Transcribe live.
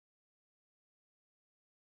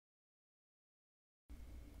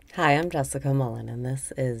Hi, I'm Jessica Mullen, and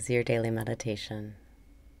this is your daily meditation.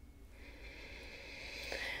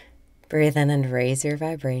 Breathe in and raise your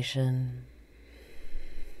vibration.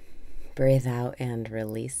 Breathe out and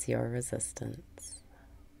release your resistance.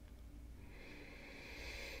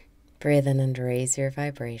 Breathe in and raise your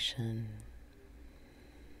vibration.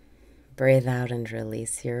 Breathe out and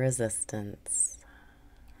release your resistance.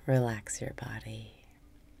 Relax your body.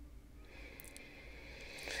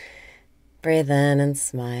 Breathe in and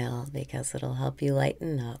smile because it'll help you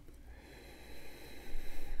lighten up.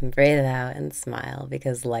 Breathe out and smile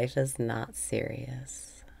because life is not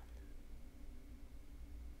serious.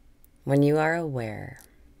 When you are aware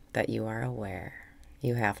that you are aware,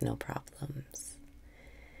 you have no problems.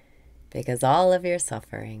 Because all of your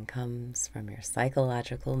suffering comes from your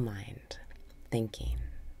psychological mind thinking.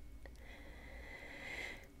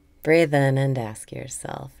 Breathe in and ask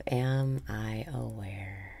yourself, am I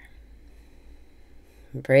aware?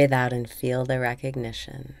 Breathe out and feel the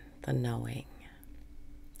recognition, the knowing.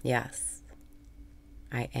 Yes,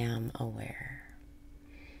 I am aware.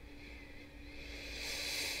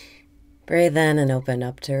 Breathe in and open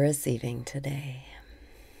up to receiving today.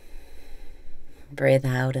 Breathe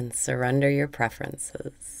out and surrender your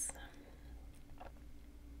preferences.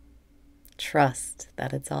 Trust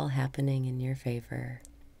that it's all happening in your favor,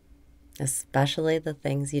 especially the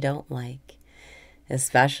things you don't like,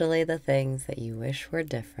 especially the things that you wish were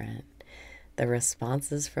different, the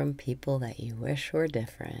responses from people that you wish were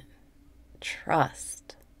different.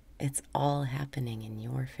 Trust it's all happening in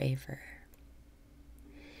your favor.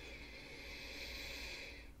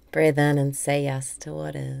 Breathe in and say yes to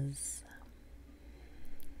what is.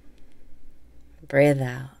 Breathe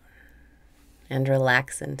out and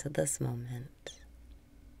relax into this moment.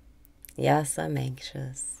 Yes, I'm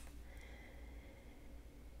anxious.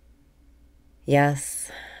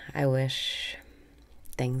 Yes, I wish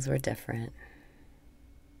things were different.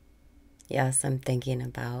 Yes, I'm thinking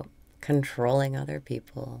about controlling other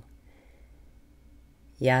people.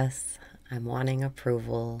 Yes, I'm wanting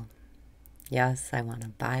approval. Yes, I want to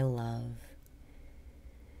buy love.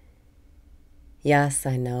 Yes,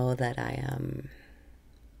 I know that I am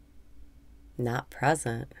not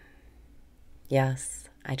present. Yes,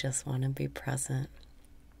 I just want to be present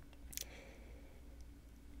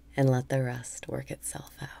and let the rest work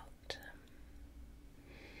itself out.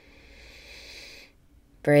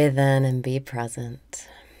 Breathe in and be present.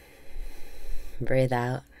 Breathe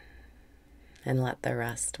out and let the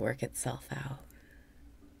rest work itself out.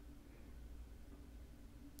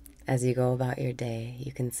 As you go about your day,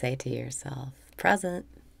 you can say to yourself, present,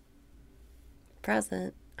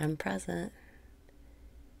 present, I'm present.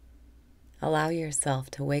 Allow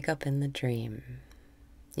yourself to wake up in the dream,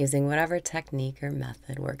 using whatever technique or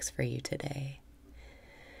method works for you today.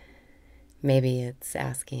 Maybe it's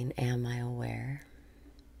asking, am I aware?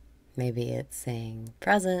 Maybe it's saying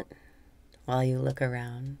present while you look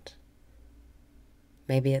around.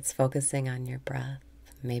 Maybe it's focusing on your breath.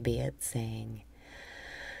 Maybe it's saying,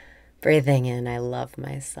 breathing in, I love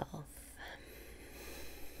myself.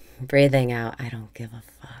 Breathing out, I don't give a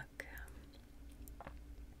fuck.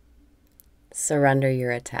 Surrender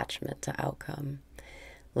your attachment to outcome.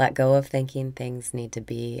 Let go of thinking things need to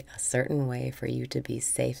be a certain way for you to be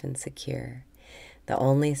safe and secure. The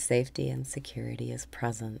only safety and security is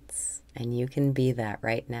presence, and you can be that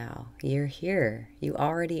right now. You're here. You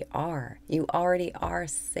already are. You already are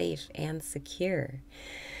safe and secure.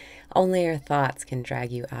 Only your thoughts can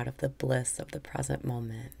drag you out of the bliss of the present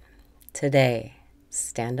moment. Today,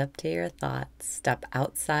 stand up to your thoughts, step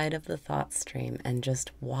outside of the thought stream, and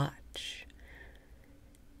just watch.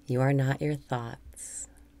 You are not your thoughts.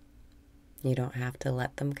 You don't have to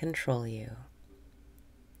let them control you.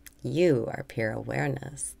 You are pure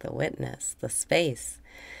awareness, the witness, the space,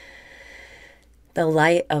 the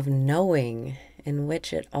light of knowing in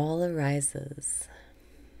which it all arises.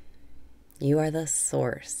 You are the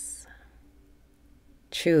source.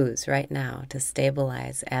 Choose right now to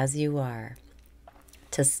stabilize as you are,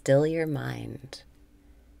 to still your mind,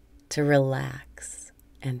 to relax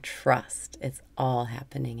and trust it's all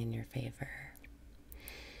happening in your favor.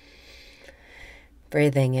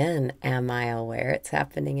 Breathing in, am I aware it's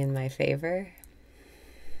happening in my favor?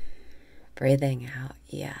 Breathing out,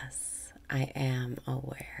 yes, I am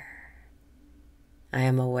aware. I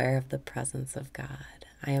am aware of the presence of God.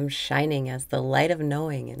 I am shining as the light of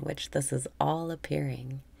knowing in which this is all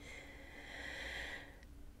appearing.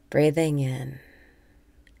 Breathing in,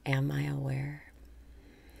 am I aware?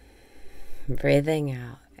 Breathing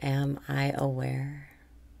out, am I aware?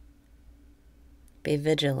 Be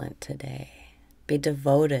vigilant today. Be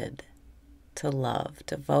devoted to love,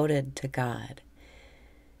 devoted to God.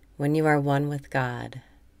 When you are one with God,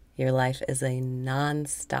 your life is a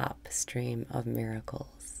non-stop stream of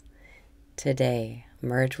miracles. Today,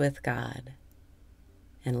 merge with God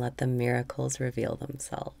and let the miracles reveal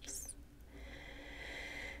themselves.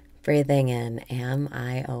 Breathing in, am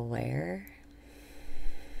I aware?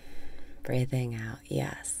 Breathing out,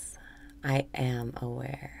 yes, I am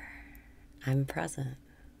aware. I'm present.